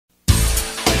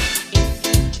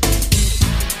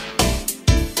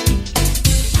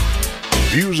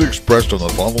views expressed on the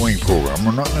following program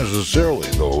are not necessarily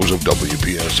those of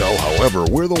WPSL. However,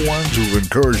 we're the ones who've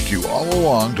encouraged you all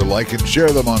along to like and share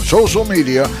them on social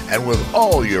media and with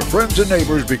all your friends and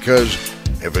neighbors, because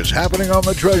if it's happening on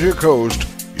the Treasure Coast,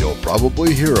 you'll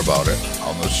probably hear about it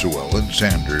on the Sue Ellen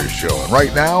Sanders Show. And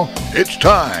right now, it's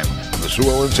time for the Sue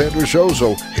Ellen Sanders Show.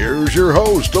 So here's your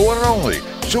host, the one and only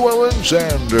Sue Ellen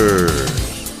Sanders.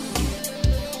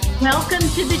 Welcome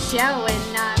to the show,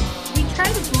 and we try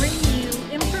to bring you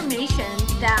information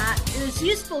that is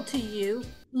useful to you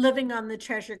living on the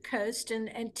Treasure Coast,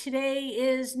 and today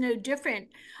is no different.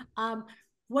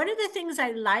 One of the things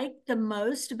I like the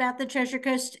most about the Treasure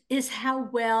Coast is how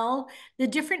well the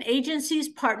different agencies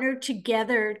partner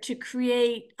together to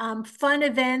create fun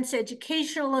events,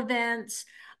 educational events,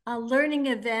 learning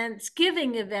events,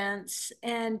 giving events.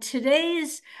 And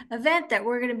today's event that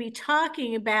we're going to be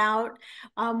talking about,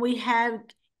 we have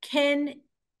Ken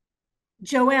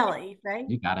Gioeli, right?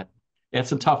 You got it.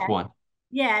 It's a tough one.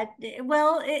 Yeah,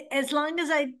 well, as long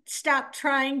as I stop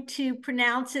trying to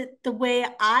pronounce it the way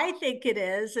I think it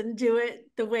is and do it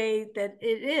the way that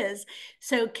it is.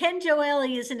 So Ken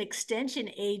Gioeli is an extension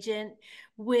agent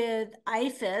with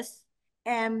IFAS,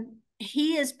 and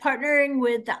he is partnering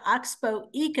with the Oxbow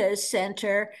Eco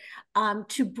Center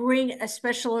to bring a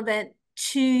special event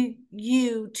to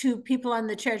people on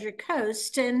the Treasure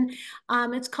Coast, and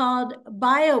it's called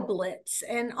BioBlitz.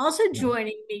 And also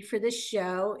joining me for this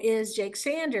show is Jake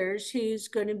Sanders, who's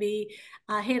going to be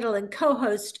handling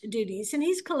co-host duties, and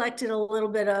he's collected a little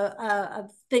bit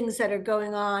of things that are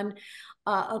going on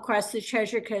across the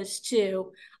Treasure Coast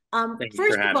too. Thank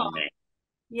you for having me.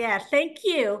 Yeah, thank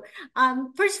you.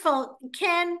 First of all,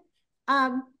 Ken,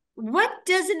 what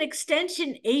does an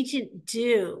extension agent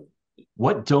do?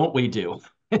 What don't we do?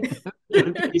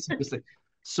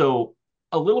 So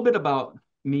a little bit about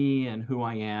me and who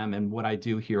I am and what I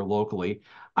do here locally.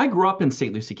 I grew up in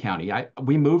St. Lucie County.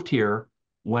 We moved here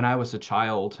when I was a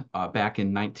child back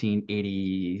in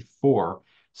 1984.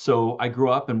 So I grew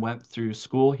up and went through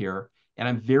school here, and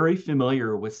I'm very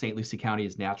familiar with St. Lucie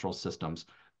County's natural systems.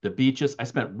 The beaches, I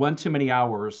spent one too many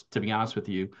hours, to be honest with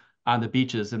you, on the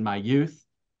beaches in my youth.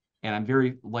 And I'm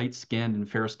very light-skinned and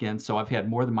fair-skinned, so I've had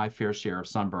more than my fair share of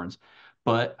sunburns.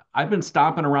 But I've been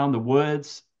stomping around the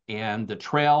woods and the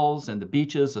trails and the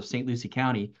beaches of St. Lucie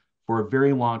County for a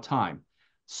very long time.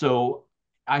 So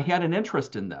I had an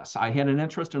interest in this. I had an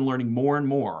interest in learning more and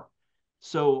more.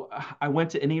 So I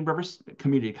went to Indian River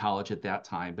Community College at that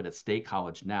time, but it's State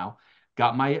College now,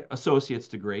 got my associate's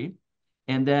degree,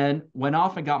 and then went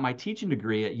off and got my teaching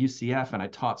degree at UCF, and I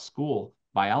taught school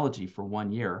biology for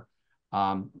 1 year.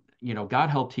 God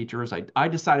help teachers. I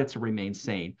decided to remain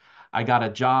sane. I got a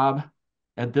job,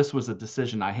 and this was a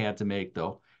decision I had to make,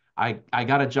 though. I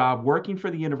got a job working for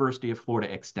the University of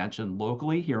Florida Extension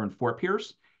locally here in Fort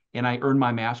Pierce, and I earned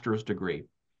my master's degree.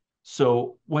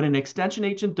 So what an extension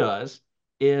agent does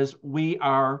is we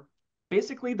are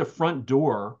basically the front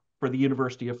door for the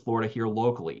University of Florida here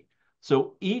locally.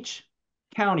 So each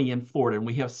county in Florida, and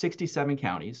we have 67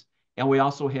 counties, and we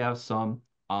also have some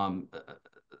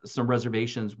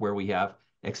reservations where we have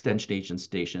extension agents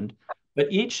stationed. But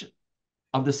each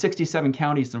of the 67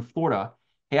 counties in Florida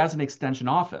has an extension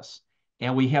office,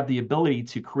 and we have the ability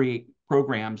to create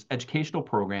programs, educational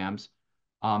programs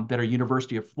that are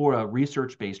University of Florida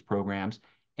research-based programs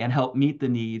and help meet the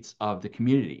needs of the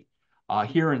community.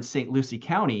 Here in St. Lucie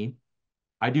County,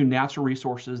 I do natural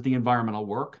resources, the environmental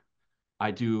work. I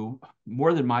do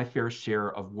more than my fair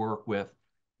share of work with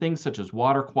things such as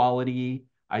water quality.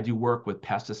 I do work with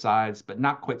pesticides, but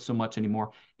not quite so much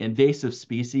anymore. Invasive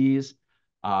species.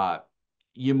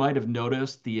 You might have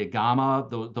noticed the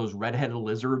agama, those red-headed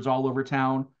lizards all over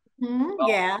town.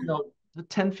 Yeah.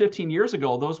 10, 15 years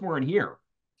ago, those weren't here.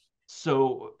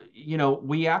 So,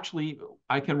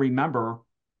 I can remember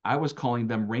I was calling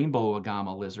them rainbow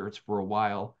agama lizards for a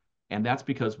while. And that's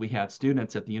because we had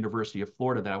students at the University of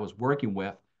Florida that I was working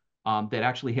with that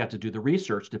actually had to do the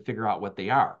research to figure out what they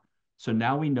are. So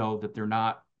now we know that they're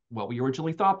not what we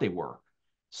originally thought they were.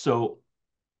 So,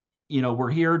 we're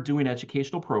here doing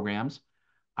educational programs.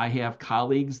 I have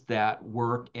colleagues that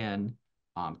work in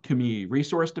community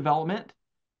resource development.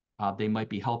 They might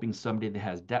be helping somebody that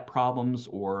has debt problems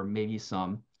or maybe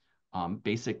some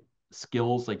basic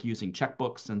skills like using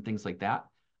checkbooks and things like that.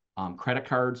 Credit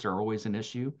cards are always an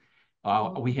issue.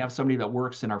 We have somebody that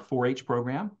works in our 4-H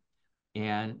program,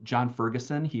 and John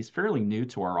Ferguson, he's fairly new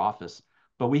to our office,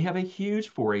 but we have a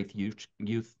huge 4-H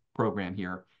youth program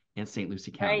here in St.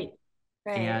 Lucie County.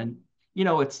 Right. And,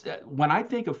 it's when I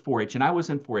think of 4-H, and I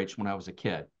was in 4-H when I was a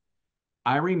kid,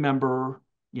 I remember,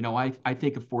 I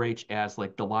think of 4-H as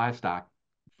like the livestock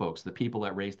folks, the people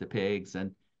that raise the pigs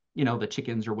and, the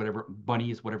chickens or whatever,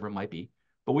 bunnies, whatever it might be.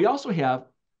 But we also have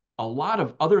a lot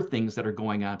of other things that are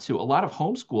going on too. A lot of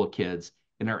homeschool kids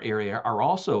in our area are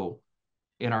also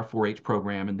in our 4-H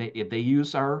program, and they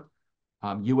use our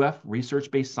UF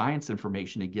research-based science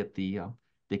information to get the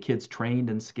kids trained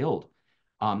and skilled.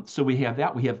 So we have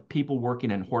that. We have people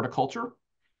working in horticulture.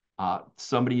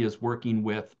 Somebody is working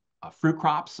with fruit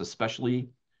crops, especially,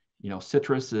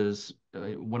 citrus is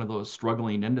one of those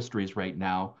struggling industries right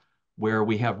now, where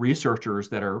we have researchers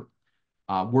that are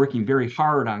working very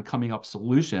hard on coming up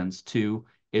solutions to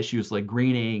issues like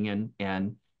greening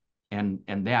and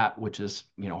that, which is,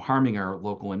 harming our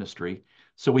local industry.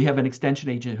 So we have an extension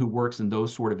agent who works in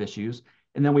those sort of issues.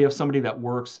 And then we have somebody that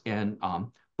works in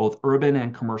both urban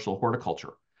and commercial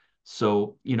horticulture.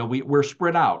 So, we're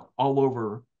spread out all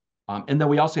over. And then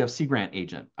we also have Sea Grant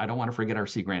agent. I don't want to forget our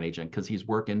Sea Grant agent because he's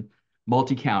working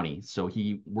multi-county. So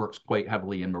he works quite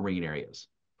heavily in marine areas.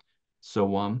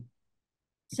 So,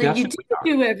 so you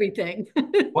do everything.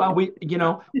 Well,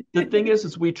 the thing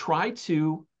is we try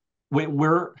to,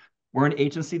 we're an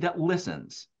agency that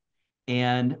listens.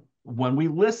 And when we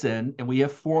listen, and we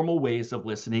have formal ways of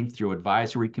listening through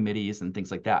advisory committees and things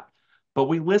like that, but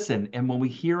we listen, and when we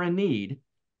hear a need,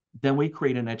 then we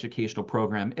create an educational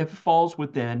program if it falls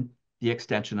within the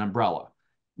extension umbrella,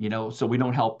 so we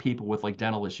don't help people with like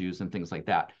dental issues and things like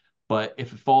that. But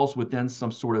if it falls within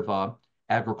some sort of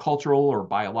agricultural or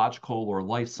biological or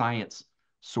life science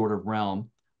sort of realm,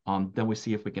 then we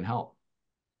see if we can help.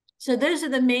 So those are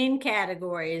the main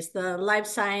categories, the life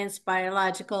science,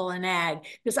 biological, and ag,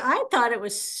 because I thought it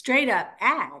was straight up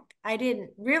ag. I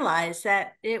didn't realize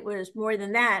that it was more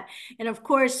than that. And of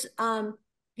course, the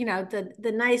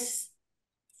nice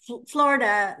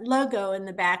Florida logo in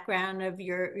the background of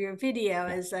your video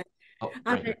is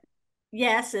Right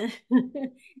yes.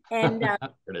 And there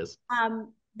it is.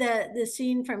 The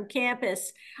scene from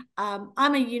campus.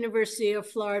 I'm a University of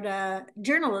Florida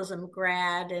journalism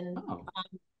grad, and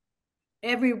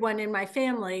everyone in my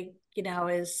family,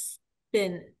 has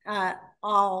been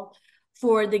all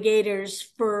for the Gators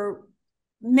for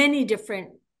many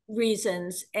different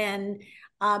reasons. And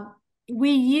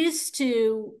we used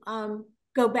to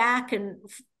go back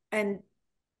and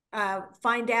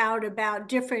find out about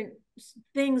different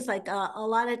things. Like a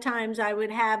lot of times I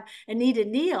would have Anita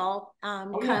Neal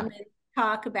come and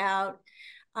talk about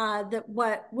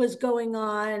what was going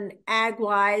on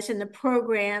ag-wise and the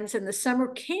programs and the summer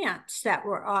camps that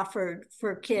were offered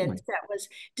for kids. That was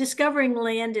Discovering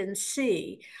Land and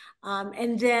Sea.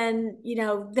 And then,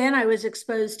 then I was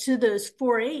exposed to those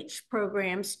 4-H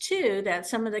programs too, that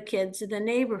some of the kids in the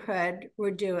neighborhood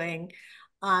were doing.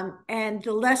 And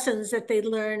the lessons that they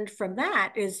learned from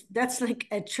that's like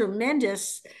a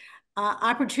tremendous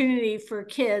opportunity for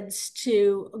kids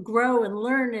to grow and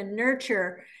learn and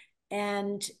nurture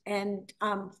and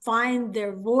find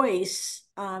their voice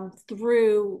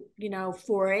through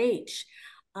 4-H.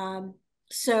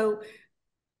 So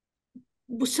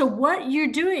what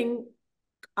you're doing,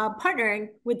 partnering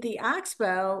with the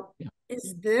Oxbow,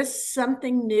 is this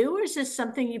something new, or is this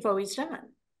something you've always done?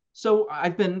 So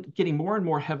I've been getting more and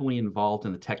more heavily involved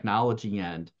in the technology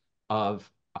end of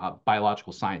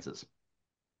biological sciences.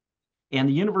 And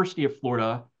the University of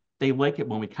Florida, they like it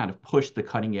when we kind of push the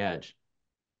cutting edge.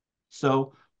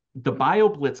 So the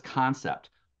BioBlitz concept,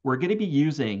 we're going to be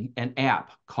using an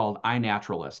app called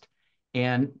iNaturalist.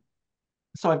 And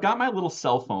so I've got my little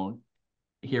cell phone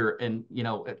here, and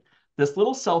this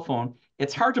little cell phone,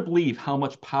 it's hard to believe how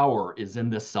much power is in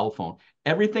this cell phone.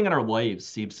 Everything in our lives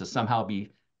seems to somehow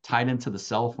be tied into the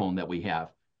cell phone that we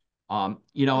have. I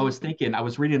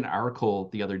was reading an article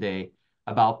the other day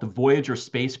about the Voyager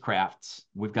spacecrafts.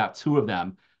 We've got 2 of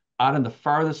them out in the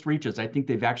farthest reaches. I think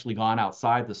they've actually gone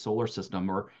outside the solar system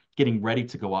or getting ready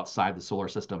to go outside the solar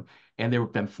system. And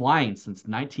they've been flying since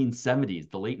the late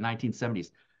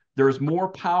 1970s. There's more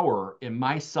power in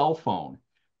my cell phone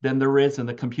than there is in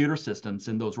the computer systems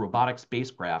in those robotic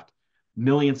spacecraft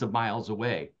millions of miles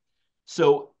away.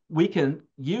 So we can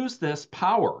use this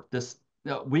power,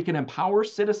 we can empower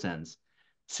citizens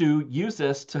to use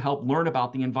this to help learn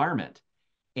about the environment.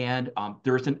 And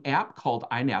there's an app called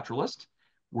iNaturalist.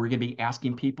 We're going to be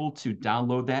asking people to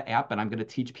download that app, and I'm going to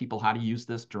teach people how to use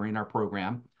this during our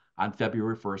program on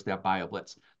February 1st at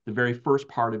BioBlitz. The very first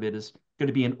part of it is going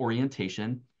to be an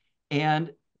orientation.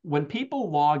 And when people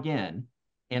log in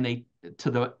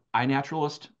to the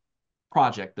iNaturalist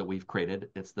project that we've created,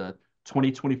 it's the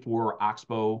 2024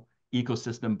 Oxbow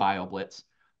Ecosystem BioBlitz.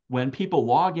 When people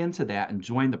log into that and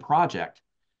join the project,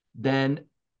 then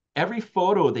every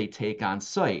photo they take on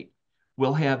site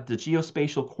will have the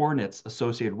geospatial coordinates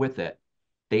associated with it.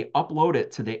 they upload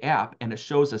it to the app, and it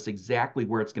shows us exactly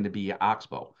where it's going to be at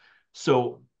Oxbow.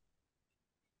 So,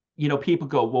 people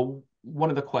go, well, one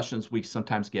of the questions we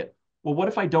sometimes get, well, what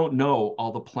if I don't know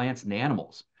all the plants and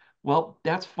animals? Well,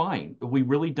 that's fine. We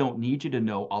really don't need you to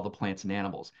know all the plants and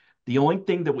animals. The only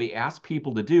thing that we ask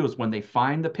people to do is when they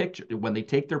find the picture, when they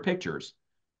take their pictures,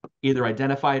 either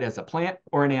identify it as a plant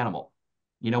or an animal.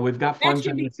 We've got That fungi.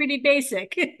 should be pretty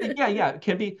basic. Yeah, it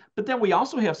can be. But then we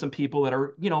also have some people that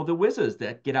are, the whizzes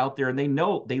that get out there and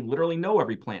they literally know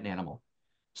every plant and animal.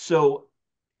 So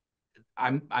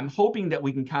I'm hoping that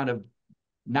we can kind of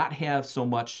not have so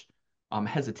much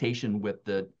hesitation with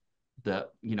the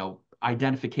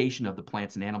identification of the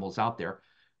plants and animals out there,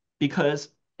 because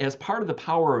as part of the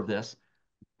power of this,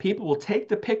 people will take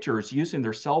the pictures using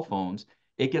their cell phones.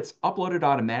 It gets uploaded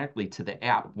automatically to the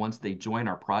app once they join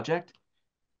our project.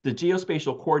 The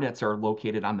geospatial coordinates are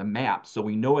located on the map, so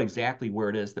we know exactly where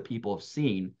it is that people have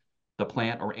seen the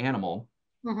plant or animal.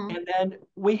 Mm-hmm. And then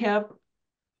we have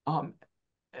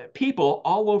people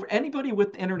all over, anybody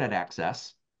with internet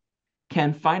access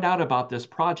can find out about this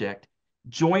project,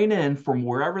 join in from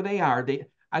wherever they are.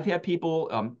 I've had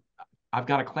people, I've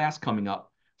got a class coming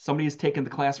up. Somebody's taken the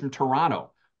class from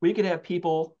Toronto. We could have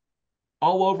people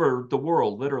all over the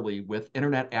world, literally, with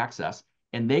internet access,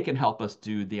 and they can help us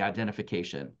do the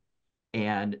identification.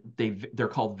 And they're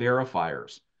called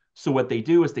verifiers. So what they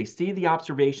do is they see the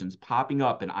observations popping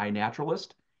up in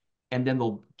iNaturalist, and then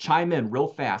they'll chime in real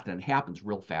fast, and it happens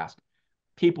real fast.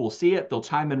 People will see it, they'll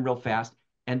chime in real fast,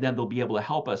 and then they'll be able to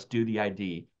help us do the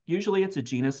ID. Usually it's a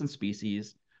genus and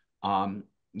species.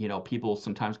 People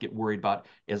sometimes get worried about,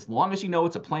 as long as you know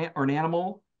it's a plant or an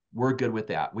animal, we're good with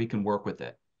that. We can work with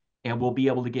it. And we'll be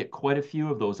able to get quite a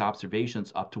few of those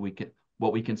observations up to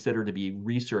what we consider to be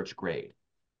research grade.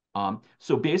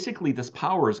 So basically, this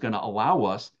power is going to allow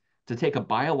us to take a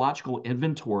biological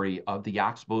inventory of the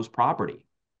Oxbow's property.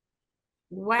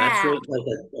 Wow. That's really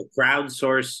like a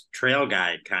crowdsourced trail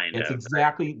guide kind It's of.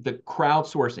 exactly the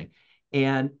crowdsourcing.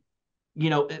 And,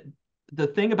 the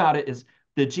thing about it is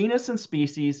the genus and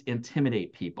species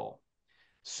intimidate people.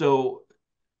 So,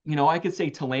 I could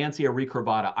say Tillandsia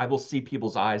recurvata. I will see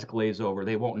people's eyes glaze over.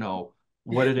 They won't know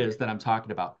what it is that I'm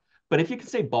talking about. But if you can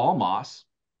say ball moss,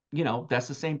 that's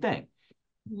the same thing.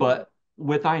 But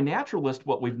with iNaturalist,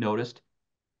 what we've noticed,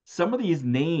 some of these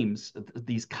names,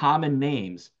 these common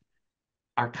names,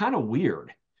 are kind of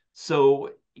weird.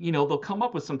 So, they'll come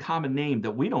up with some common name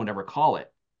that we don't ever call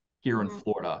it here in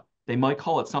Florida. They might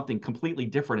call it something completely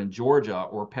different in Georgia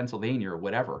or Pennsylvania or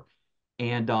whatever.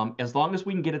 And as long as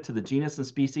we can get it to the genus and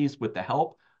species with the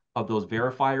help of those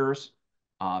verifiers,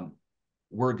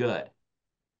 we're good.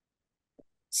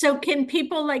 So can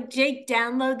people like Jake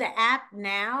download the app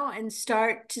now and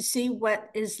start to see what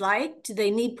is like? Do they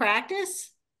need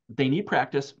practice? They need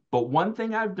practice, but one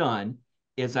thing I've done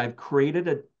is I've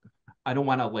created I don't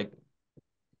want to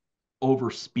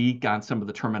overspeak on some of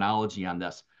the terminology on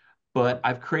this, but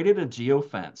I've created a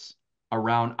geofence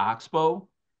around Oxbow.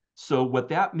 So what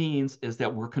that means is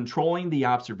that we're controlling the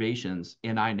observations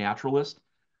in iNaturalist.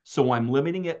 So I'm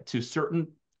limiting it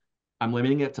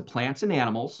to plants and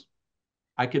animals.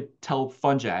 I could tell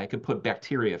fungi, I could put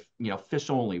bacteria, fish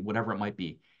only, whatever it might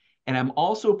be. And I'm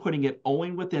also putting it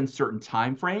only within certain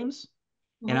time frames.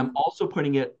 And I'm also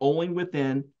putting it only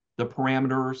within the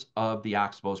parameters of the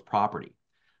Oxbow's property.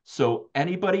 So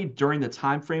anybody during the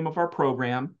time frame of our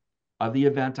program, of the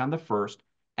event on the 1st,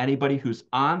 anybody who's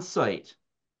on site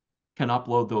can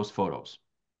upload those photos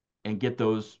and get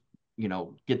those,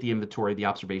 get the inventory, the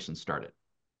observations started.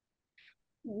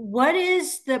 What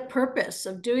is the purpose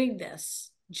of doing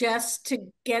this? Just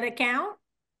to get a count?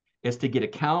 It's to get a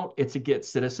count. It's to get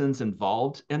citizens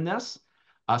involved in this.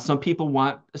 Some people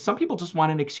just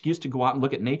want an excuse to go out and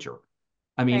look at nature.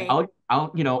 I mean, Right.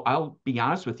 I'll be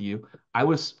honest with you. I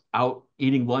was out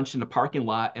eating lunch in a parking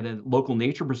lot at a local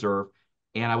nature preserve,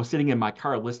 and I was sitting in my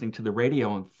car listening to the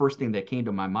radio, and the first thing that came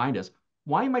to my mind is,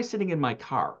 why am I sitting in my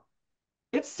car?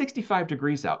 It's 65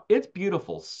 degrees out. It's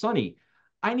beautiful, sunny.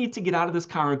 I need to get out of this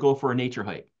car and go for a nature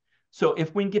hike. So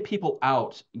if we can get people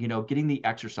out, getting the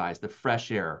exercise, the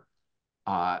fresh air,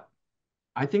 I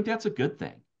think that's a good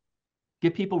thing.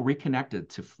 Get people reconnected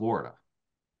to Florida.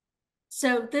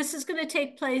 So this is going to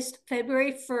take place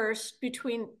February 1st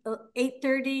between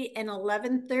 8:30 and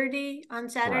 11:30 on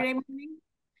Saturday morning?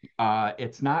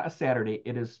 It's not a Saturday.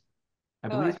 It is, I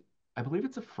believe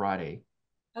it's a Friday.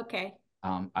 Okay.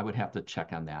 I would have to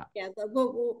check on that. Yeah,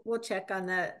 we'll check on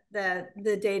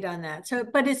the date on that. So,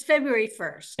 but it's February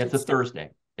 1st. It's a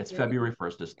Thursday. It's February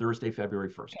 1st. It's Thursday, February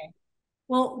 1st. Okay.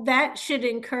 Well, that should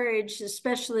encourage,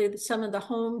 especially some of the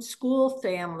homeschool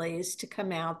families, to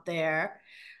come out there.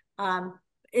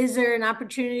 is there an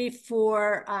opportunity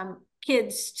for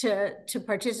kids to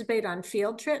participate on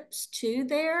field trips too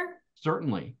there?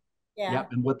 Certainly. Yeah.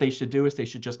 Yep. And what they should do is they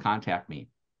should just contact me.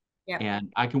 Yep.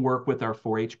 And I can work with our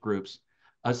 4-H groups.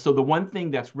 So the one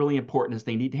thing that's really important is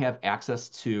they need to have access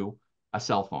to a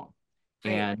cell phone.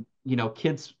 Right. And, you know,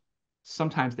 kids,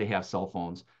 sometimes they have cell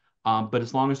phones, but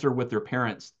as long as they're with their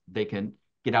parents, they can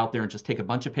get out there and just take a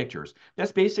bunch of pictures.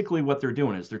 That's basically what they're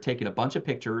doing is they're taking a bunch of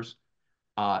pictures.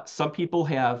 Some people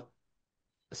have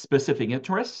specific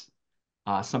interests.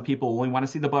 Some people only want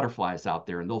to see the butterflies out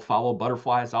there and they'll follow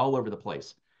butterflies all over the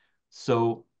place.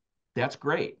 So that's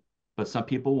great. But some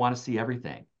people want to see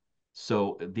everything.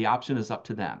 So the option is up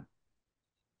to them.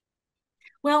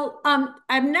 Well,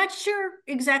 I'm not sure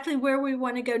exactly where we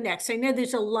want to go next. I know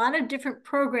there's a lot of different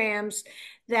programs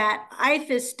that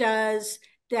IFAS does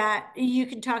that you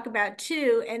can talk about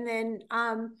too. And then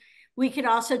we could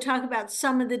also talk about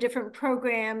some of the different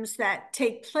programs that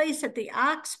take place at the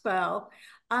Oxbow.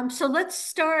 So let's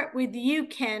start with you,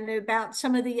 Ken, about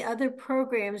some of the other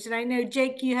programs. And I know,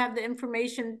 Jake, you have the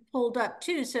information pulled up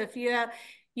too. So if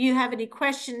you have any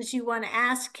questions you want to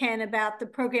ask Ken about the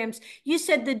programs, you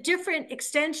said the different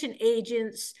extension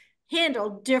agents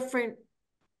handle different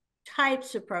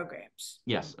types of programs.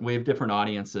 Yes, we have different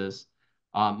audiences.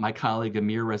 My colleague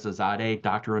Amir Rezazadeh,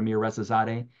 Dr. Amir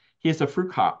Rezazadeh, he is a fruit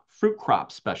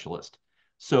crop specialist.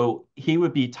 So he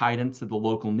would be tied into the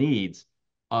local needs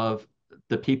of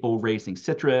the people raising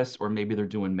citrus, or maybe they're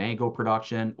doing mango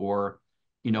production, or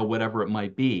you know, whatever it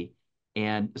might be.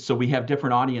 And so we have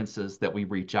different audiences that we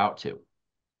reach out to.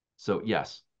 So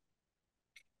yes.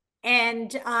 And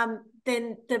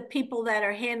then the people that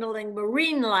are handling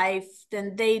marine life,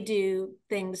 then they do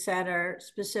things that are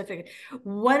specific.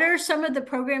 What are some of the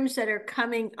programs that are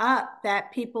coming up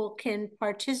that people can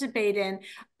participate in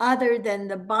other than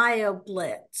the Bio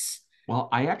Blitz? Well,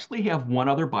 I actually have one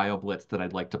other Bio Blitz that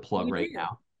I'd like to plug You right do?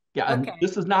 now. Yeah, and Okay.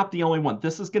 this is not the only one.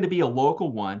 This is going to be a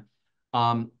local one.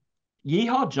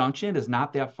 Yeehaw Junction is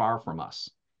not that far from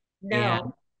us. And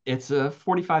No. it's a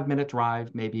 45-minute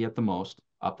drive, maybe at the most,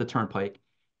 up the turnpike.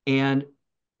 And,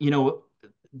 you know,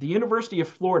 the University of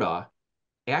Florida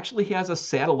actually has a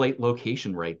satellite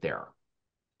location right there.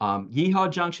 Yeehaw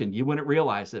Junction, you wouldn't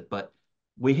realize it, but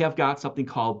we have got something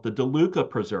called the DeLuca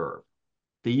Preserve,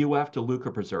 the UF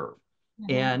DeLuca Preserve.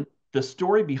 And the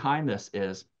story behind this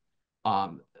is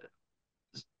um,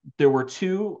 there were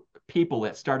two people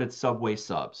that started Subway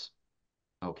Subs,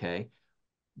 okay?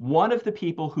 One of the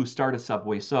people who started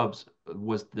Subway Subs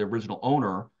was the original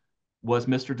owner, was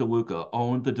Mr. DeLuca,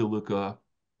 owned the DeLuca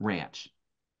Ranch.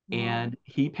 And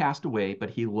he passed away,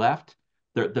 but he left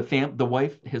the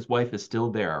wife, his wife is still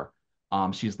there.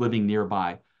 She's living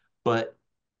nearby. But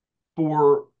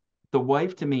for the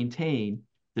wife to maintain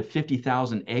the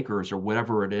 50,000 acres or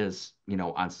whatever it is, you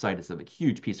know, on site, it's a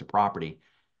huge piece of property.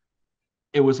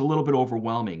 It was a little bit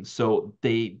overwhelming. So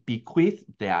they bequeathed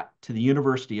that to the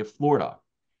University of Florida.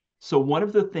 So one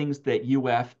of the things that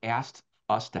UF asked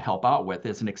us to help out with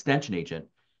as an extension agent,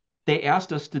 they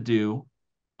asked us to do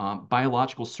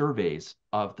biological surveys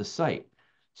of the site.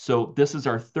 So this is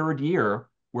our third year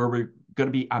where we're going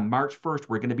to be on March 1st,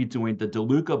 we're going to be doing the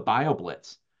DeLuca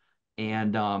BioBlitz.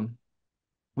 And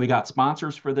we got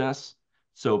sponsors for this,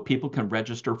 so people can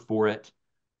register for it.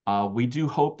 We do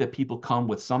hope that people come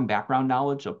with some background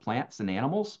knowledge of plants and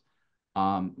animals.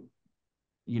 Um,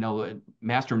 you know,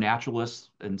 master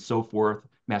naturalists and so forth,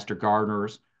 master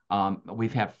gardeners.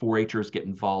 We've had 4-Hers get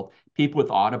involved. People with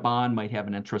Audubon might have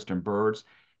an interest in birds.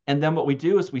 And then what we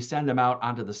do is we send them out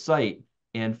onto the site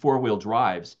in 4-wheel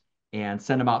drives and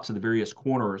send them out to the various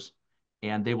corners,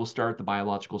 and they will start the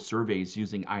biological surveys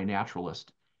using iNaturalist.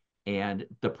 And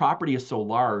the property is so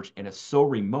large and it's so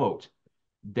remote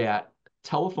that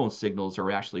telephone signals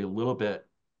are actually a little bit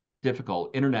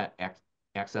difficult. Internet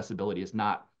accessibility is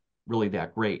not really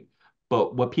that great.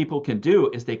 But what people can do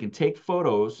is they can take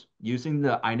photos using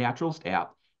the iNaturalist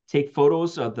app, take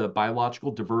photos of the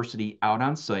biological diversity out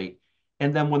on site,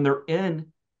 and then when they're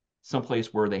in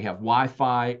someplace where they have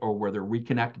Wi-Fi or where they're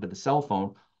reconnected to the cell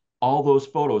phone, all those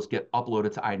photos get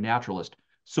uploaded to iNaturalist.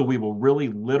 So we will really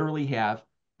literally have,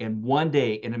 in one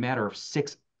day, in a matter of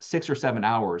six or 7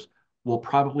 hours, we'll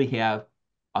probably have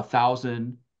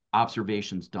 1,000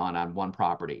 observations done on one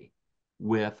property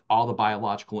with all the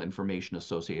biological information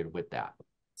associated with that.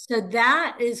 So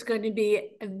that is going to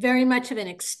be very much of an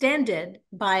extended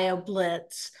Bio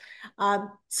Blitz.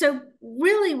 So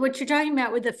really what you're talking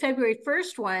about with the February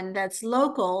 1st one that's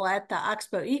local at the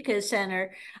Oxbow Eco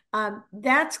Center,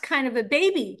 that's kind of a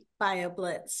baby Bio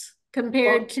Blitz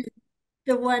compared to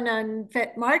the one on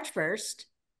March 1st.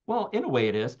 Well, in a way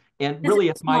it is. And really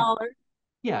it's smaller.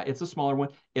 Yeah, it's a smaller one.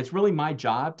 It's really my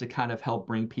job to kind of help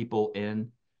bring people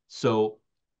in. So,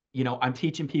 I'm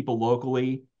teaching people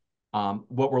locally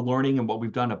what we're learning and what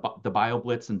we've done at the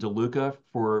BioBlitz in DeLuca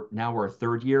for now our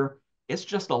third year. It's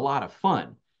just a lot of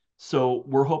fun. So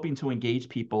we're hoping to engage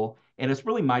people, and it's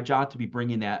really my job to be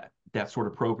bringing that sort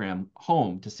of program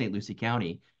home to St. Lucie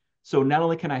County. So not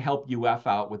only can I help UF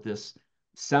out with this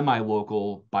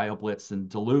semi-local BioBlitz in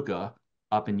DeLuca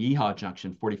up in Yeehaw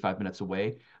Junction, 45 minutes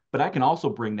away, but I can also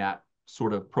bring that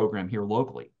sort of program here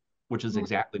locally, which is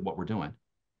exactly what we're doing.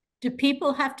 Do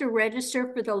people have to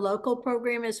register for the local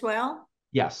program as well?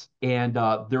 Yes, and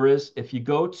there is, if you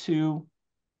go to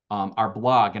our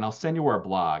blog, and I'll send you our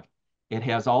blog, it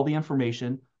has all the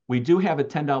information. We do have a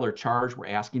 $10 charge. We're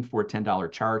asking for a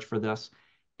 $10 charge for this,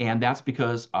 and that's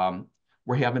because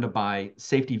we're having to buy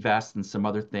safety vests and some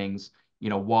other things,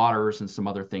 waters and some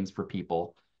other things for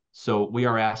people. So we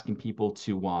are asking people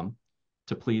to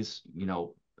please,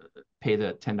 pay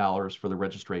the $10 for the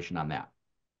registration on that.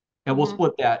 And we'll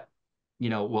split that,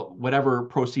 whatever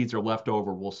proceeds are left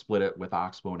over, we'll split it with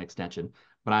Oxbow and Extension.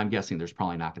 But I'm guessing there's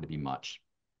probably not going to be much.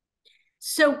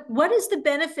 So what is the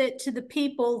benefit to the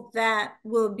people that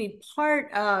will be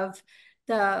part of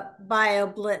the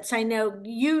BioBlitz? I know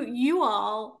you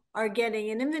all are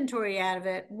getting an inventory out of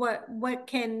it. What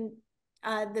can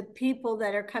the people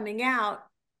that are coming out,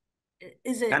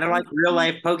 is it Kind of like real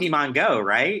life Pokemon Go,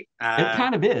 right? It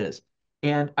kind of is.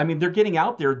 And I mean, they're getting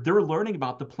out there, they're learning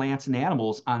about the plants and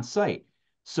animals on site.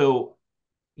 So,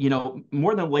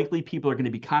 more than likely, people are going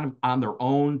to be kind of on their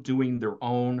own, doing their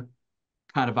own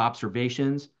kind of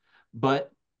observations,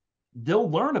 but they'll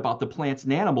learn about the plants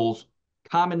and animals,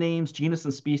 common names, genus,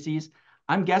 and species.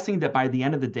 I'm guessing that by the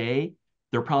end of the day,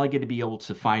 they're probably going to be able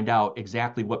to find out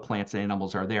exactly what plants and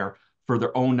animals are there for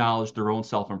their own knowledge, their own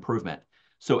self-improvement.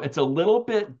 So it's a little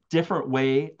bit different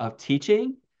way of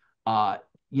teaching. Uh,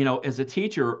 as a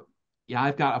teacher,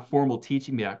 I've got a formal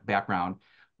teaching background.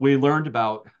 We learned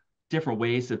about different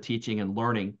ways of teaching and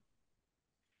learning.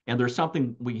 And there's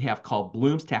something we have called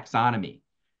Bloom's taxonomy.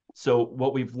 So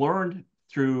what we've learned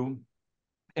through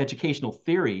educational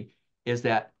theory is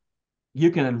that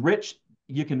you can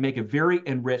make a very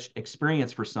enriched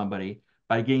experience for somebody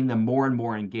by getting them more and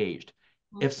more engaged.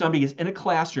 If somebody is in a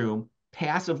classroom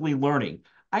passively learning,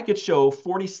 I could show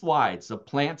 40 slides of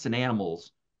plants and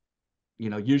animals.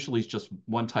 Usually it's just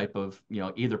one type of,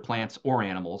 either plants or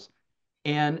animals.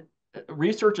 And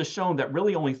research has shown that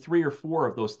really only 3 or 4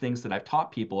 of those things that I've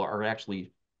taught people are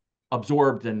actually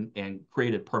absorbed and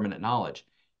created permanent knowledge.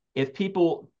 If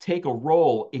people take a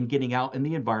role in getting out in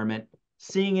the environment,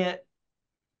 seeing it,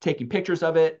 taking pictures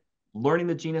of it, learning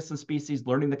the genus and species,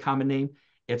 learning the common name,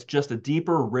 it's just a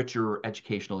deeper, richer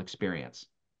educational experience.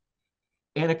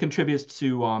 And it contributes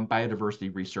to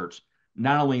biodiversity research,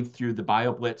 not only through the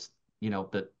BioBlitz,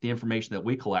 the information that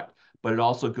we collect, but it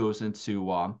also goes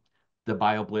into the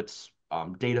BioBlitz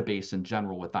database in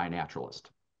general with iNaturalist.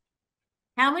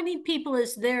 How many people,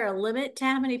 is there a limit to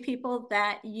how many people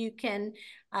that you can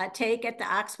take at the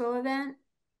Oxbow event?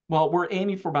 Well, we're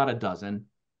aiming for about a dozen.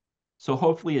 So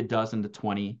hopefully a dozen to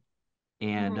 20.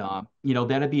 And,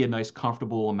 that'd be a nice,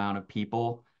 comfortable amount of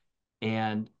people.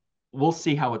 And we'll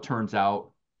see how it turns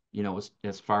out,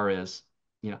 as far as,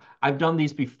 I've done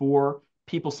these before.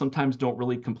 People sometimes don't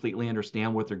really completely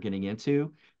understand what they're getting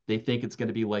into. They think it's going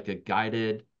to be like a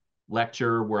guided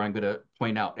lecture where I'm going to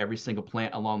point out every single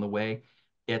plant along the way.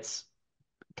 It's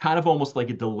kind of almost like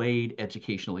a delayed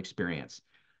educational experience.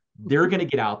 They're going to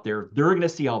get out there. They're going to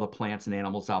see all the plants and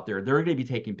animals out there. They're going to be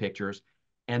taking pictures.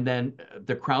 And then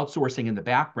the crowdsourcing in the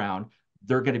background,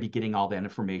 they're going to be getting all that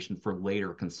information for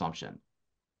later consumption.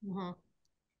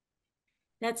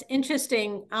 That's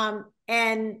interesting.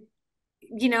 And,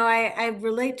 I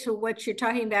relate to what you're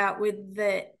talking about with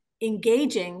the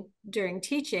engaging during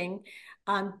teaching,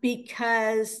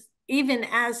 because even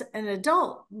as an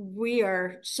adult, we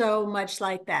are so much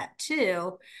like that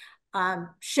too.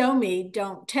 Show me,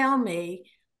 don't tell me,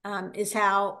 is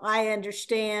how I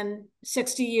understand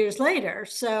 60 years later.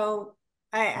 So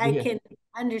I can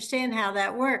understand how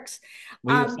that works.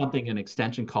 We have something, an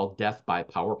extension called Death by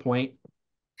PowerPoint.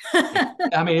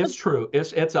 I mean, it's true.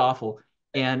 It's awful.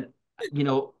 And,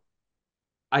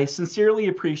 I sincerely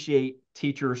appreciate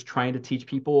teachers trying to teach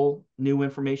people new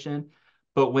information.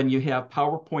 But when you have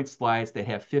PowerPoint slides that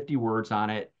have 50 words on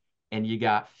it, and you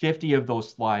got 50 of those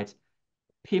slides,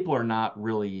 people are not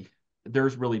really,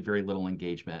 there's really very little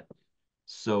engagement.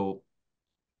 So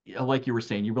like you were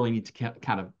saying, you really need to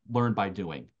kind of learn by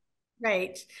doing.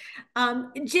 Right.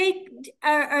 Jake,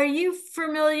 are you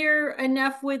familiar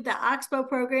enough with the Oxbow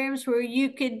programs where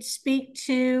you could speak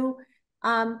to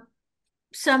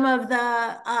some of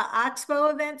the Oxbow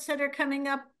events that are coming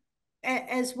up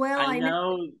as well? I I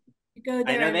know know you go I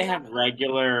there know and they have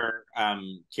regular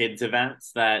kids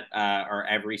events that are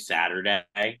every Saturday.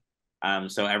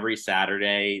 So every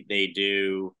Saturday they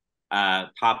do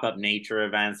pop-up nature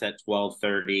events at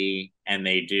 12:30, and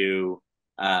they do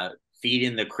uh,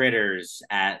 feeding the critters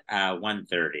at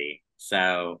 1:30.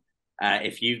 So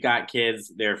if you've got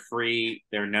kids, they're free.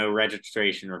 There's no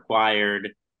registration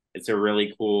required. It's a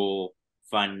really cool,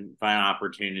 fun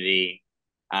opportunity.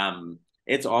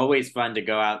 It's always fun to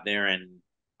go out there, and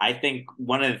I think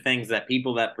one of the things that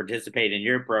people that participate in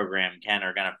your program, Ken,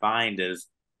 are going to find is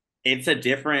it's a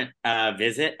different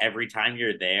visit every time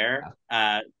you're there,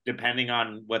 depending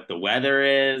on what the weather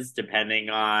is, depending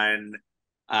on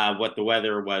what the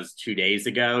weather was 2 days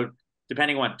ago,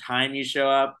 depending on what time you show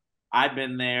up. I've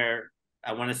been there,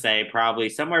 I want to say probably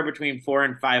somewhere between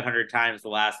 400 and 500 times the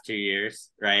last 2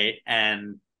 years, right?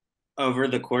 And over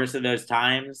the course of those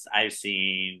times, I've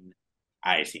seen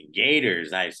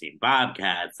gators, I've seen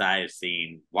bobcats, I've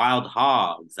seen wild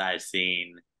hogs, I've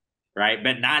seen, right,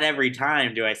 but not every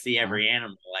time do I see every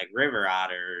animal, like river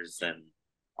otters and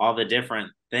all the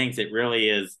different things. It really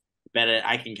is better.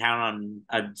 I can count on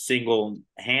a single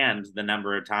hand the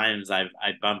number of times I've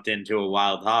bumped into a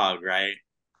wild hog, right?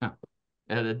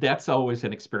 And that's always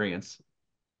an experience.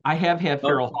 I have had Oh,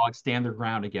 feral hogs stand their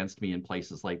ground against me in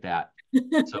places like that.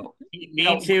 So,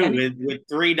 me too, with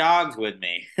three dogs with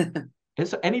me.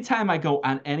 it's anytime I go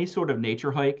on any sort of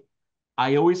nature hike,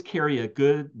 I always carry a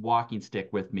good walking stick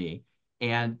with me.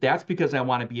 And that's because I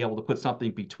want to be able to put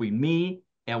something between me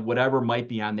and whatever might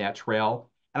be on that trail.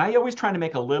 And I always try to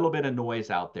make a little bit of noise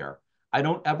out there. I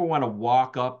don't ever want to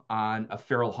walk up on a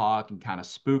feral hog and kind of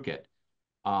spook it.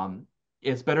 Um,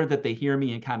 it's better that they hear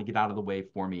me and kind of get out of the way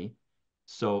for me.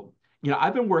 So,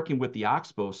 I've been working with the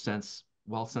Oxbow since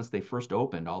they first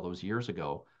opened all those years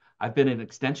ago. I've been an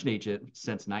extension agent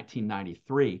since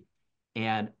 1993,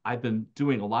 and I've been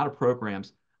doing a lot of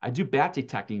programs. I do bat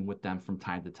detecting with them from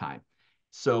time to time.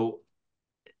 So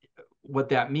what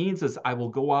that means is I will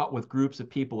go out with groups of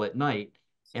people at night,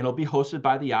 and it'll be hosted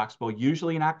by the Oxbow,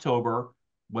 usually in October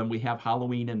when we have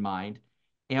Halloween in mind.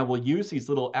 And we'll use these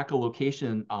little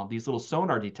echolocation, these little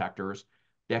sonar detectors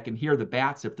that can hear the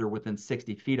bats if they're within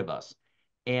 60 feet of us.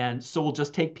 And so we'll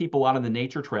just take people out on the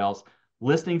nature trails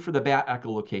listening for the bat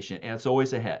echolocation, and it's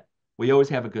always a hit. We always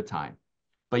have a good time.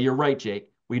 But you're right, Jake.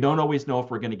 We don't always know if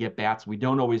we're going to get bats. We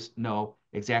don't always know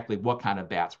exactly what kind of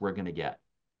bats we're going to get.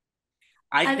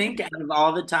 I I, think out of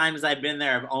all the times I've been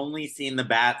there, I've only seen the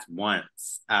bats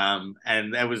once. And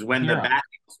that was I when hear the them. bat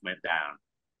house went down.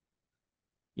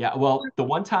 Yeah, well, the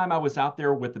one time I was out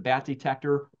there with the bat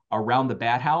detector around the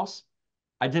bat house,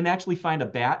 I didn't actually find a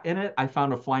bat in it. I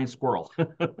found a flying squirrel.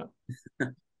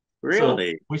 So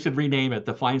Really? we should rename it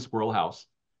the Flying Squirrel House.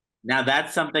 Now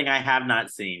that's something I have not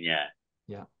seen yet.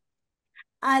 Yeah.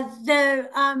 uh, the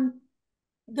um,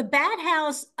 the Bat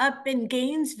House up in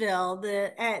Gainesville,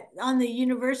 on the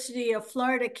University of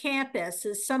Florida campus,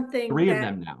 is something Three of that.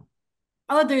 them now.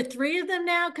 Oh, there are three of them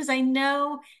now? Because I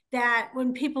know that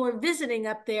when people are visiting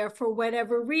up there for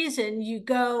whatever reason, you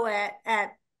go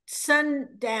at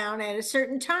sundown at a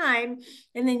certain time,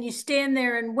 and then you stand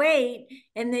there and wait,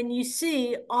 and then you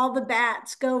see all the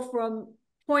bats go from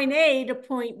point A to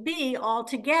point B all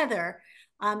together.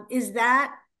 Is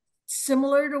that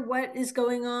similar to what is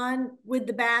going on with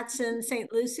the bats in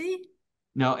St. Lucie?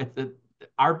 No,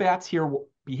 our bats here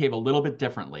behave a little bit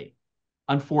differently.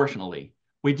 Unfortunately,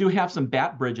 we do have some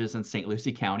bat bridges in St.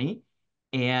 Lucie County,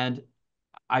 and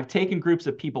I've taken groups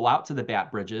of people out to the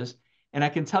bat bridges, and I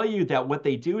can tell you that what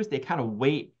they do is they kind of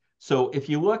wait. So if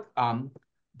you look,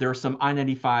 there are some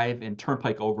I-95 and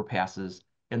turnpike overpasses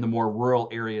in the more rural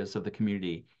areas of the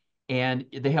community, and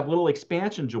they have little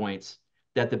expansion joints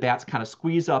that the bats kind of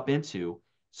squeeze up into.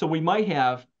 So we might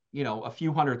have, a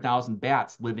few 100,000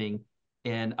 bats living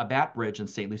in a bat bridge in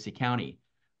St. Lucie County.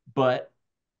 But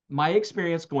my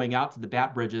experience going out to the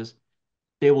bat bridges,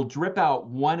 they will drip out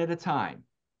one at a time.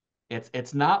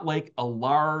 It's not like a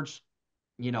large,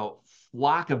 you know,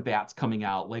 flock of bats coming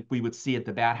out like we would see at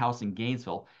the bat house in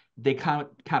Gainesville. They kind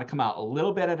of come out a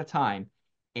little bit at a time,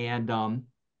 and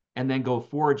then go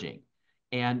foraging.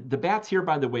 And the bats here,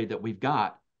 by the way, that we've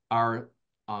got are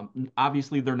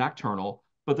obviously they're nocturnal,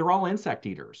 but they're all insect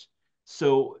eaters.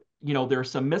 So, there are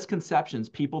some misconceptions.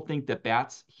 People think that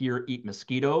bats here eat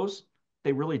mosquitoes.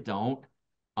 They really don't.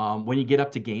 When you get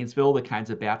up to Gainesville, the kinds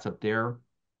of bats up there,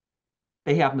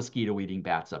 they have mosquito eating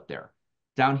bats up there.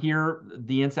 Down here,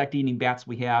 the insect eating bats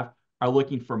we have are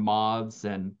looking for moths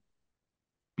and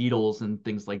beetles and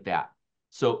things like that.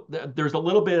 So there's a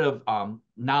little bit of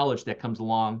knowledge that comes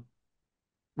along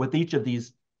with each of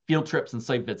these field trips and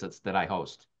site visits that I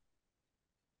host.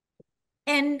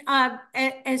 And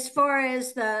as far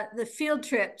as the field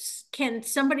trips, can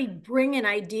somebody bring an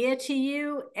idea to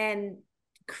you and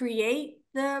create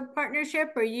the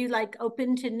partnership? Are you like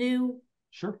open to new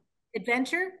Sure.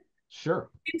 adventure? Sure.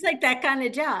 Seems like that kind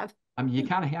of job. I mean, you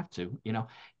kind of have to,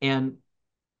 and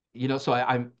so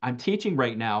I'm teaching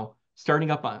right now, starting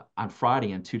up on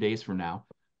Friday and 2 days from now.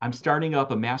 I'm starting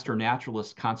up a Master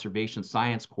Naturalist Conservation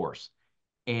Science course,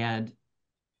 and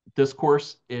this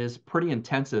course is pretty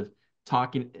intensive.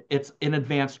 It's an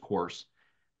advanced course,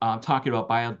 talking about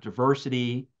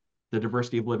biodiversity, the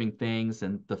diversity of living things,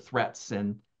 and the threats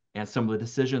and some of the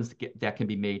decisions that can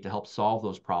be made to help solve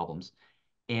those problems.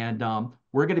 And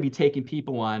we're going to be taking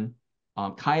people on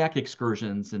kayak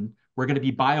excursions, and we're going to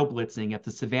be bio-blitzing at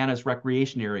the Savannah's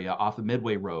Recreation Area off of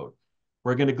Midway Road.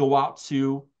 We're going to go out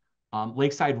to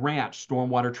Lakeside Ranch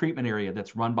Stormwater Treatment Area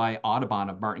that's run by Audubon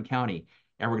of Martin County,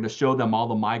 and we're going to show them all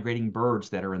the migrating birds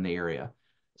that are in the area.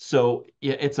 So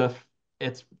it's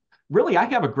really, I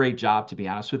have a great job, to be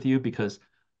honest with you, because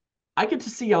I get to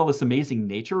see all this amazing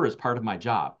nature as part of my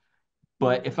job.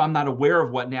 But if I'm not aware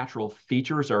of what natural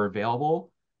features are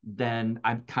available, then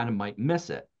I kind of might miss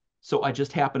it. So I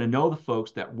just happen to know the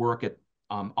folks that work at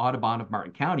Audubon of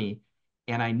Martin County,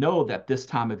 and I know that this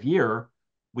time of year,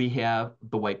 we have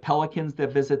the white pelicans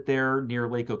that visit there near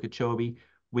Lake Okeechobee.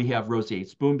 We have roseate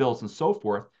spoonbills and so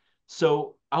forth.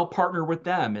 So I'll partner with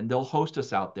them, and they'll host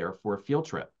us out there for a field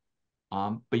trip.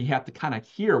 But you have to kind of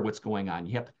hear what's going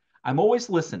on. I'm always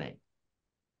listening.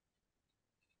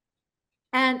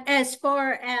 And as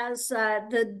far as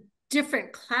the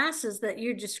different classes that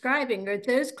you're describing, are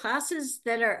those classes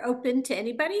that are open to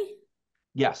anybody?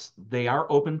 Yes, they are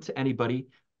open to anybody.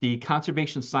 The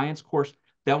conservation science course,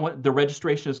 that one, the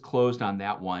registration is closed on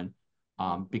that one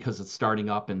because it's starting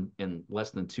up in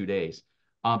less than 2 days.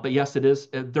 But yes, it is.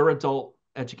 They're adult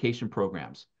education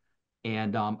programs.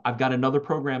 And I've got another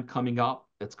program coming up.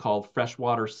 It's called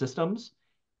Freshwater Systems,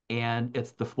 and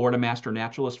it's the Florida Master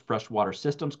Naturalist Freshwater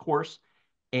Systems course.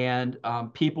 And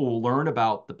people will learn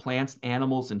about the plants,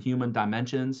 animals, and human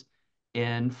dimensions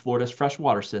in Florida's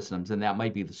freshwater systems. And that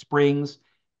might be the springs,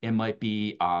 it might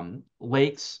be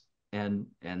lakes, and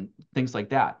things like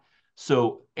that.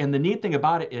 So, and the neat thing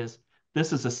about it is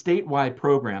this is a statewide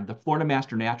program. The Florida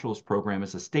Master Naturalist program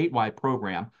is a statewide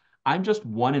program. I'm just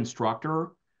one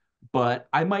instructor, but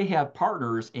I might have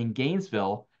partners in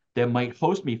Gainesville that might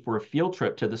host me for a field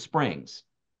trip to the springs.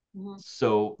 Mm-hmm.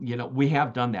 So, we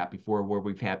have done that before, where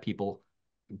we've had people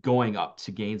going up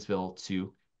to Gainesville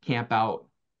to camp out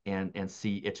and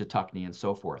see Ichetucknee and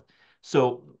so forth.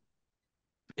 So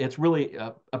it's really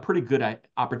a pretty good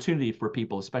opportunity for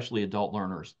people, especially adult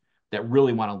learners, that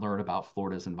really want to learn about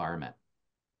Florida's environment.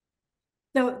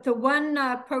 The one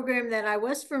program that I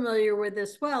was familiar with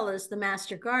as well is the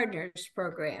Master Gardeners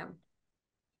program.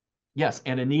 Yes,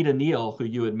 and Anita Neal, who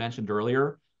you had mentioned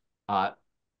earlier, I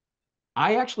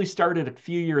actually started a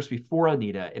few years before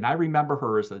Anita, and I remember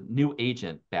her as a new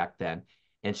agent back then.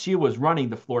 And she was running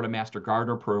the Florida Master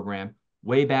Gardener program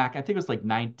way back, I think it was like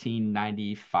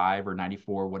 1995 or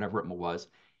 94, whatever it was.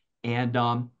 And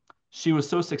she was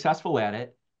so successful at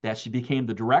it that she became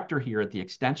the director here at the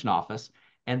Extension office,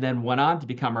 and then went on to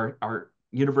become our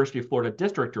University of Florida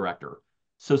district director.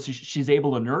 So she's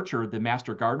able to nurture the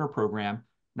Master Gardener program,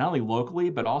 not only locally,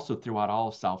 but also throughout all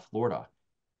of South Florida.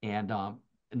 And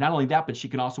not only that, but she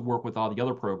can also work with all the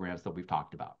other programs that we've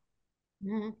talked about.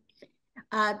 Mm-hmm.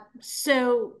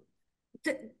 So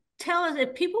tell us,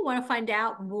 if people want to find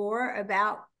out more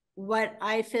about what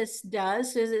IFAS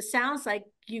does, because it sounds like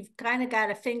you've kind of got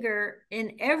a finger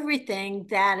in everything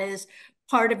that is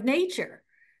part of nature.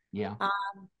 Yeah.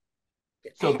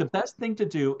 So the best thing to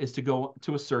do is to go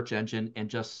to a search engine and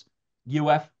just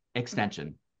UF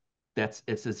Extension. It's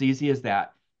as easy as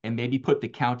that, and maybe put the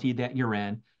county that you're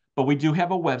in. But we do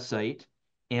have a website,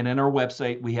 and in our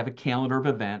website, we have a calendar of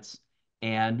events,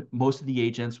 and most of the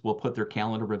agents will put their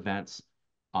calendar of events,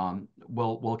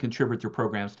 will contribute their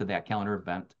programs to that calendar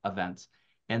events,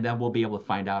 and then we'll be able to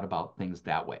find out about things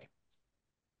that way.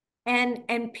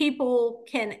 And people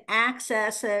can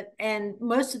access it, and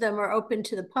most of them are open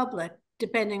to the public,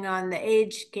 depending on the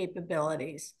age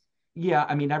capabilities. Yeah,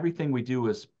 I mean, everything we do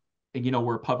is,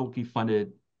 we're a publicly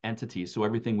funded entity, so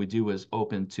everything we do is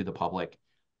open to the public.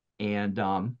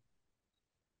 And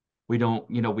we don't,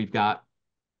 we've got,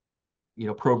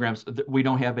 programs that we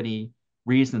don't have any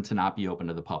reason to not be open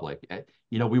to the public.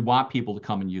 We want people to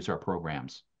come and use our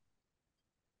programs.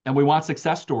 And we want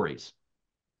success stories.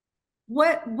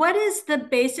 What is the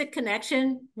basic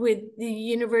connection with the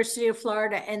University of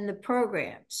Florida and the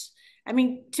programs? I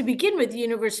mean, to begin with, the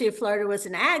University of Florida was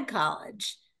an ag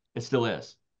college. It still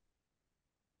is.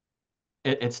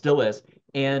 It still is.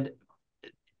 And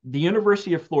the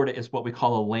University of Florida is what we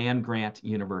call a land grant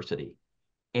university.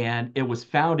 And it was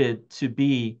founded to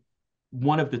be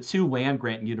one of the two land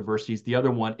grant universities. The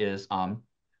other one is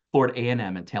Florida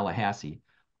A&M in Tallahassee.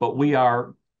 But we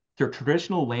are the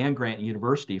traditional land grant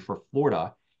university for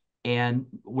Florida, and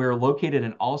we're located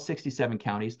in all 67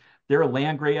 counties. There are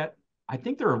land grant. I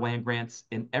think there are land grants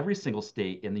in every single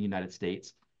state in the United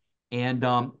States. And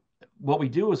what we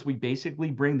do is we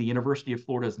basically bring the University of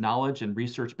Florida's knowledge and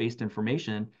research-based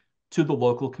information to the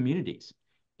local communities.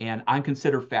 And I'm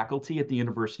considered faculty at the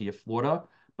University of Florida,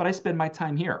 but I spend my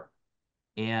time here.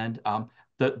 And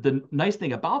the nice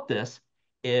thing about this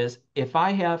is if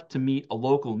I have to meet a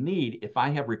local need, if I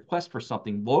have requests for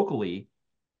something locally,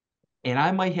 and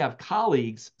I might have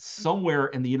colleagues somewhere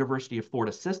in the University of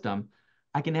Florida system,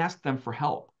 I can ask them for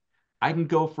help. I can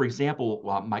go, for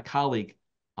example, my colleague,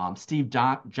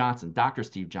 Johnson, Dr.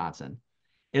 Steve Johnson,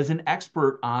 is an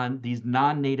expert on these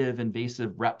non-native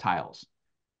invasive reptiles.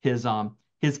 His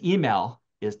email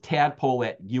is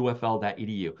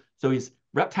tadpole@ufl.edu. So he's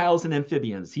reptiles and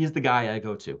amphibians. He's the guy I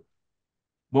go to.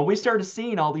 When we started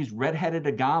seeing all these red-headed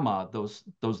agama, those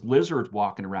lizards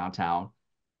walking around town,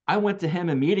 I went to him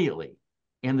immediately.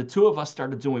 And the two of us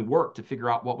started doing work to figure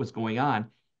out what was going on.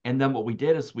 And then what we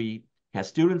did is we had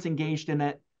students engaged in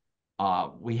it.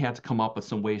 We had to come up with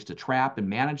some ways to trap and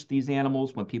manage these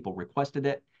animals when people requested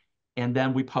it. And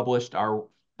then we published our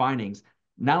findings,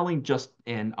 not only just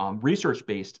in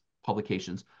research-based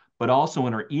publications, but also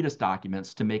in our EDIS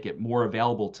documents to make it more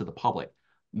available to the public,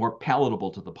 more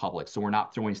palatable to the public. So we're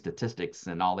not throwing statistics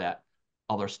and all that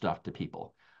other stuff to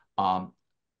people.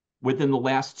 Within the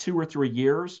last 2 or 3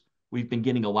 years, we've been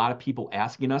getting a lot of people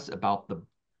asking us about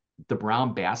the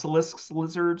brown basilisk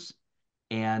lizards.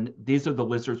 And these are the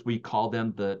lizards, we call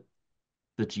them the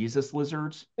Jesus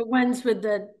lizards. The ones with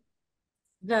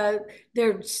they're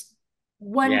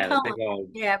one color.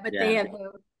 Yeah, but they have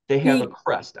they have a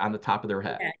crest on the top of their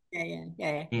head.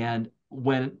 Yeah. And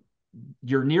when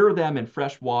you're near them in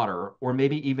fresh water, or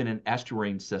maybe even in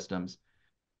estuarine systems,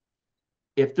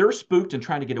 if they're spooked and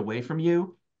trying to get away from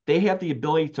you, they have the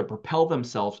ability to propel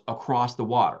themselves across the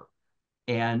water.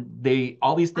 And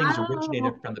all these things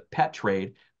originated from the pet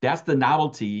trade. That's the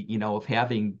novelty, of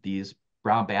having these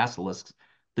brown basilisks.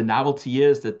 The novelty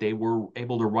is that they were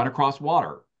able to run across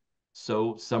water.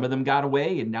 So some of them got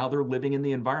away and now they're living in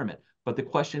the environment. But the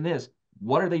question is,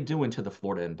 what are they doing to the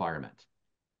Florida environment?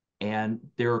 And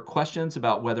there are questions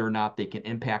about whether or not they can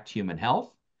impact human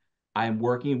health. I'm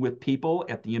working with people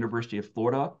at the University of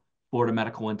Florida, Florida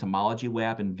Medical Entomology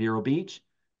Lab in Vero Beach,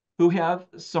 who have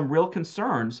some real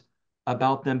concerns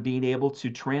about them being able to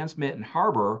transmit and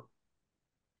harbor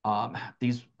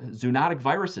these zoonotic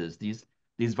viruses, these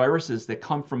viruses that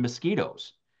come from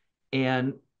mosquitoes.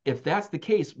 And if that's the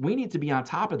case, we need to be on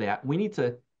top of that. We need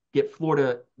to get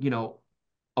Florida,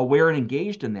 aware and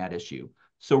engaged in that issue.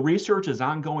 So research is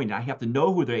ongoing. I have to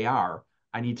know who they are.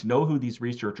 I need to know who these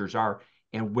researchers are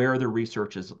and where their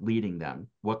research is leading them,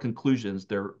 what conclusions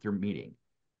they're meeting.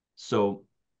 So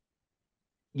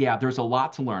yeah, there's a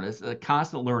lot to learn. It's a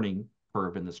constant learning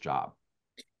curve in this job.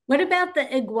 What about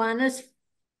the iguanas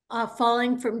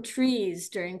falling from trees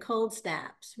during cold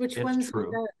snaps? Which ones were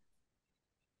those?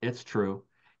 It's true.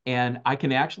 And I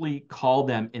can actually call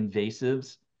them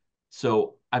invasives.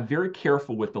 So I'm very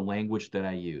careful with the language that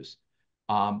I use.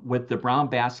 With the brown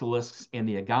basilisks and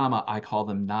the agama, I call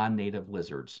them non-native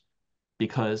lizards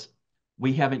because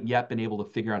we haven't yet been able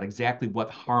to figure out exactly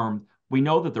what harm. We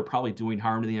know that they're probably doing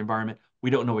harm to the environment. We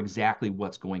don't know exactly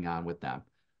what's going on with them.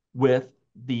 With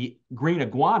the green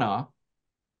iguana,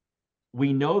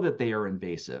 we know that they are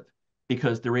invasive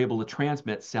because they're able to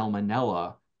transmit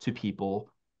salmonella to people.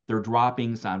 Their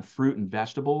droppings on fruit and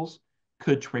vegetables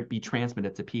could be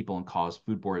transmitted to people and cause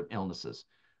foodborne illnesses.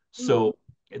 So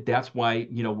that's why,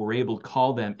 we're able to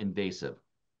call them invasive.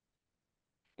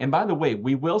 And by the way,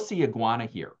 we will see iguana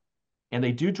here. And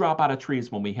they do drop out of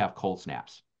trees when we have cold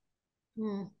snaps.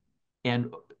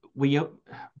 And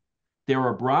there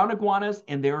are brown iguanas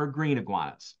and there are green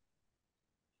iguanas.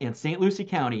 In St. Lucie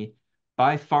County,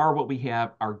 by far what we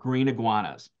have are green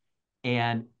iguanas.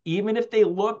 And even if they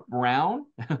look brown,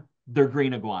 they're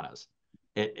green iguanas.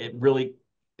 It really,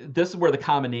 this is where the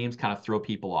common names kind of throw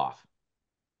people off.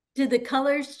 Did the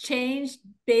colors change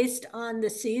based on the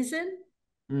season?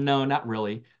 No, not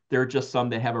really. There are just some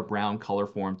that have a brown color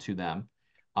form to them.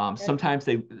 Sometimes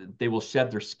they will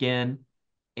shed their skin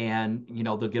and,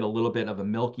 they'll get a little bit of a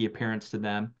milky appearance to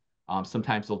them.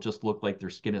 Sometimes they'll just look like their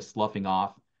skin is sloughing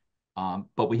off.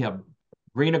 But we have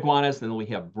green iguanas, and then we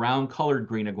have brown colored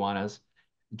green iguanas,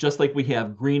 just like we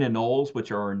have green anoles,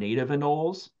 which are our native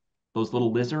anoles, those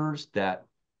little lizards that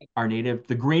are native.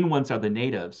 The green ones are the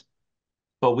natives,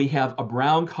 but we have a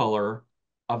brown color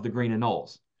of the green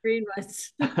anoles. Green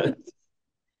ones.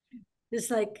 It's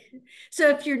like, so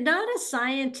if you're not a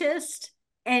scientist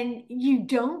and you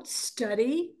don't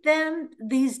study them,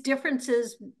 these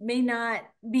differences may not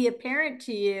be apparent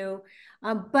to you,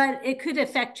 but it could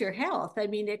affect your health. I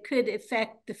mean, it could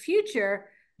affect the future.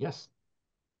 Yes.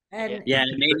 And yeah,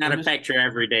 it may not affect your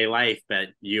everyday life, but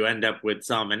you end up with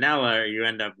salmonella, or you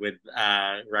end up with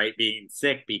right, being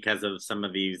sick because of some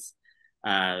of these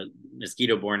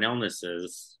mosquito-borne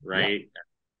illnesses, right? Yeah,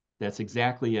 that's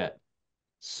exactly it.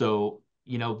 So,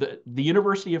 you know, the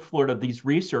University of Florida, these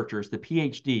researchers, the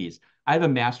PhDs, I have a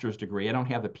master's degree. I don't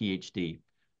have a PhD.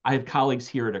 I have colleagues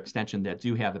here at Extension that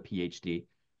do have a PhD.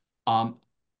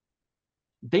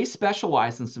 They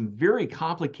specialize in some very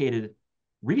complicated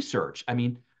research. I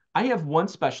mean, I have one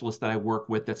specialist that I work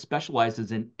with that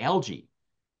specializes in algae,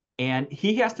 and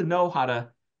he has to know how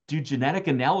to do genetic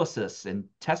analysis and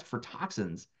test for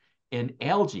toxins in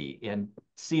algae and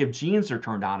see if genes are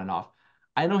turned on and off.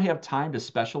 I don't have time to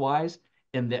specialize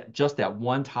in that, just that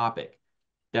one topic.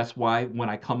 That's why when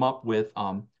I come up with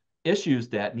issues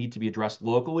that need to be addressed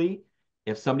locally,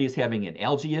 if somebody is having an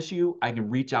algae issue, I can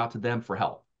reach out to them for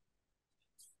help.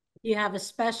 you have a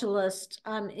specialist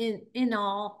in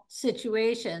all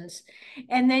situations.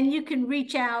 And then you can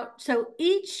reach out. So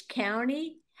each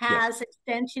county has Yes.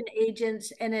 extension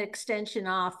agents and an extension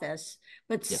office,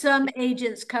 but Yes. some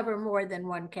agents cover more than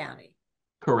one county.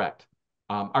 Correct.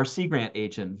 Our Sea Grant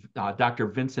agent, Dr.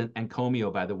 Vincent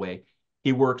Encomio, by the way,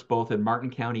 he works both in Martin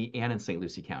County and in St.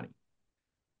 Lucie County,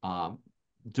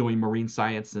 doing marine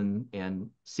science and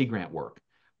Sea Grant work.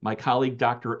 My colleague,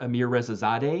 Dr. Amir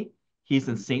Rezazadeh, he's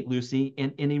in St. Lucie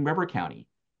and Indian River County,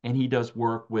 and he does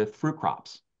work with fruit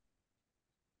crops.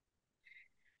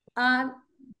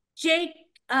 Jake,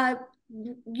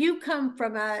 you come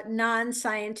from a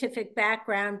non-scientific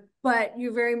background, but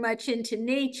you're very much into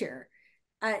nature.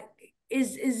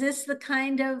 Is this the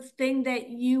kind of thing that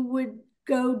you would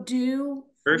go do?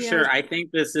 For You know, sure. I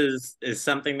think this is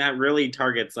something that really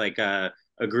targets like a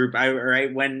group. I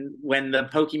right when the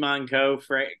Pokemon Go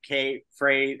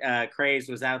craze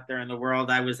was out there in the world,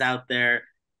 I was out there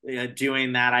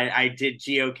doing that. I did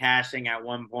geocaching at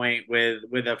one point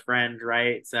with a friend,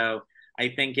 right? So I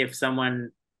think if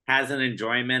someone has an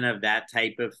enjoyment of that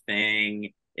type of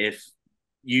thing, if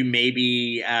you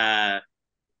maybe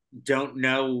don't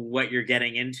know what you're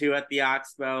getting into at the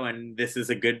Oxbow, and this is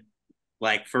a good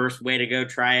like first way to go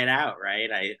try it out, right?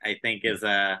 I think is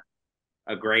a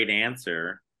great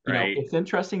answer, You know, right? it's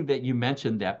interesting that you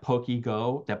mentioned that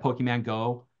Pokemon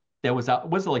Go, that was out,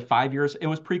 was it like 5 years? It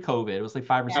was pre-COVID. It was like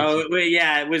 5 or 6 years. Oh,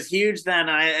 yeah, it was huge then.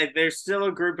 There's still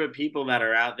a group of people that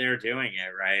are out there doing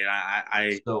it,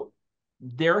 right? So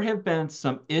there have been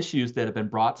some issues that have been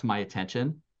brought to my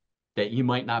attention that you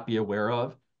might not be aware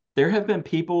of. There have been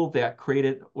people that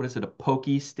created, what is it, a Poke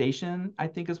Station, I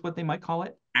think is what they might call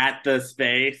it. At the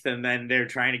space, and then they're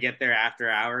trying to get there after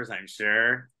hours, I'm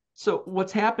sure. So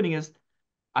what's happening is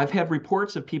I've had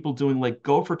reports of people doing like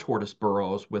gopher tortoise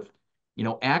burrows with, you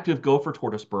know, active gopher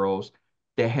tortoise burrows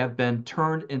that have been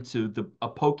turned into a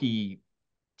Poke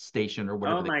Station or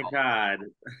whatever Oh they my call God.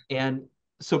 it. And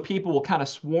so people will kind of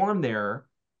swarm there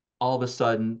all of a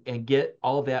sudden and get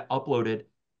all of that uploaded,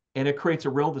 and it creates a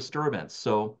real disturbance.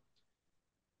 So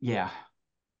yeah.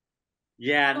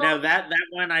 Yeah, no, that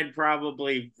one I'd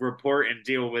probably report and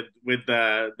deal with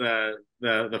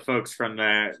the folks from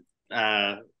the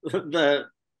the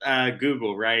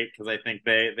Google, right? Because I think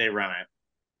they run it.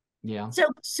 Yeah.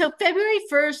 So February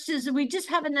 1st is, we just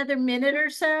have another minute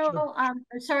or so. Sure.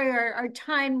 Sorry, our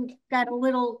time got a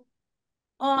little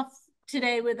off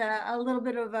today with a little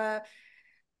bit of a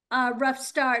rough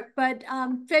start, but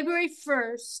February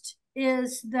 1st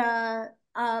is the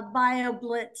Bio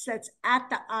Blitz that's at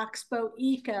the Oxbow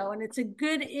Eco, and it's a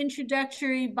good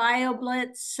introductory Bio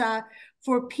Blitz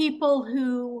for people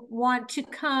who want to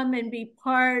come and be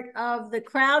part of the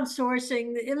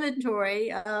crowdsourcing the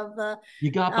inventory of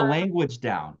You got the language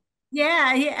down.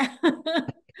 yeah.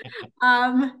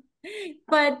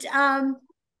 But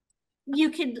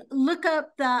you can look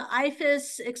up the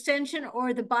IFAS extension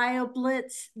or the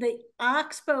BioBlitz. The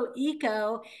Oxbow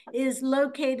Eco is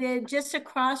located just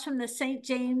across from the St.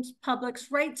 James Publix,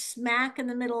 right smack in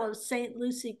the middle of St.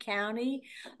 Lucie County.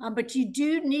 But you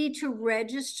do need to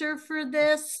register for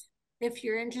this if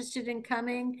you're interested in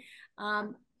coming.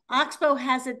 Oxbow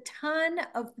has a ton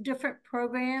of different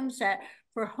programs that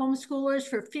for homeschoolers,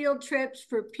 for field trips,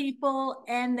 for people,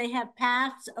 and they have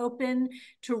paths open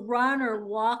to run or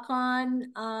walk on,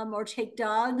 or take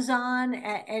dogs on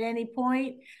at any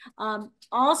point.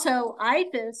 Also,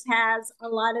 IFAS has a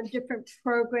lot of different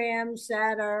programs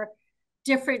that are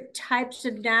different types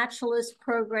of naturalist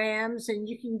programs, and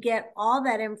you can get all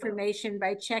that information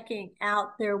by checking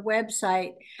out their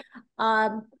website.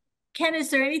 Ken, is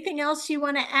there anything else you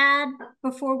want to add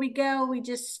before we go? We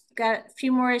just got a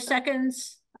few more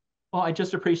seconds. Well, I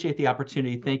just appreciate the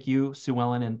opportunity. Thank you, Sue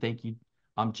Ellen, and thank you,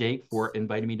 Jake, for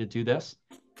inviting me to do this.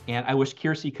 And I wish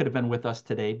Kiersey could have been with us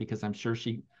today, because I'm sure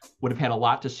she would have had a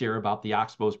lot to share about the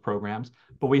Oxbow's programs.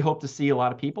 But we hope to see a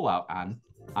lot of people out on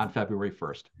February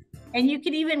 1st. And you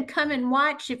could even come and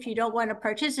watch if you don't want to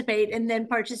participate, and then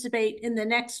participate in the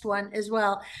next one as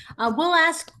well. We'll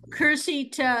ask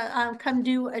Kiersey to come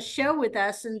do a show with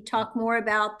us and talk more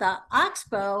about the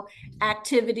Oxbow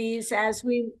activities as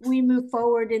we move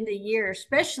forward in the year,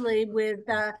 especially with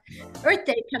Earth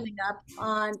Day coming up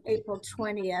on April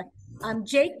 20th.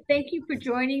 Jake, thank you for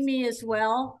joining me as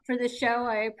well for the show.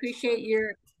 I appreciate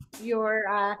your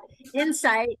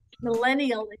insight,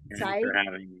 millennial insight. Thanks for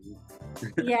having me.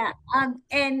 Yeah.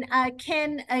 And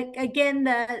Ken, again,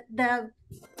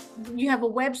 you have a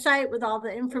website with all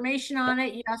the information on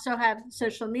it. You also have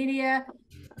social media.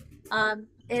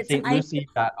 It's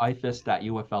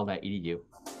stlucie.ifas.ufl.edu.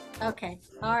 Okay.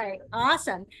 All right.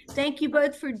 Awesome. Thank you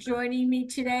both for joining me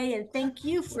today, and thank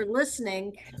you for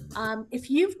listening. If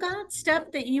you've got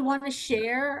stuff that you want to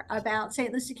share about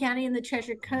St. Lucie County and the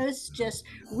Treasure Coast, just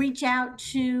reach out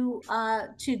to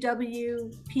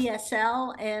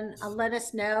WPSL and let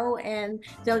us know, and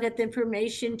they'll get the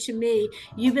information to me.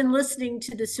 You've been listening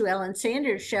to the Sue Ellen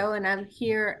Sanders Show, and I'm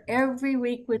here every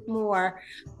week with more.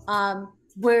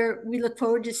 Where we look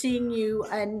forward to seeing you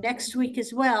next week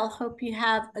as well. Hope you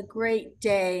have a great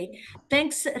day.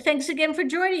 Thanks again for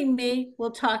joining me.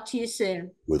 We'll talk to you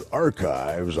soon. With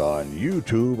archives on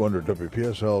YouTube under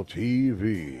WPSL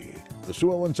TV. The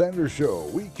Sue Ellen Sanders Show,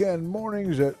 weekend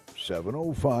mornings at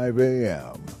 7:05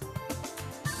 a.m.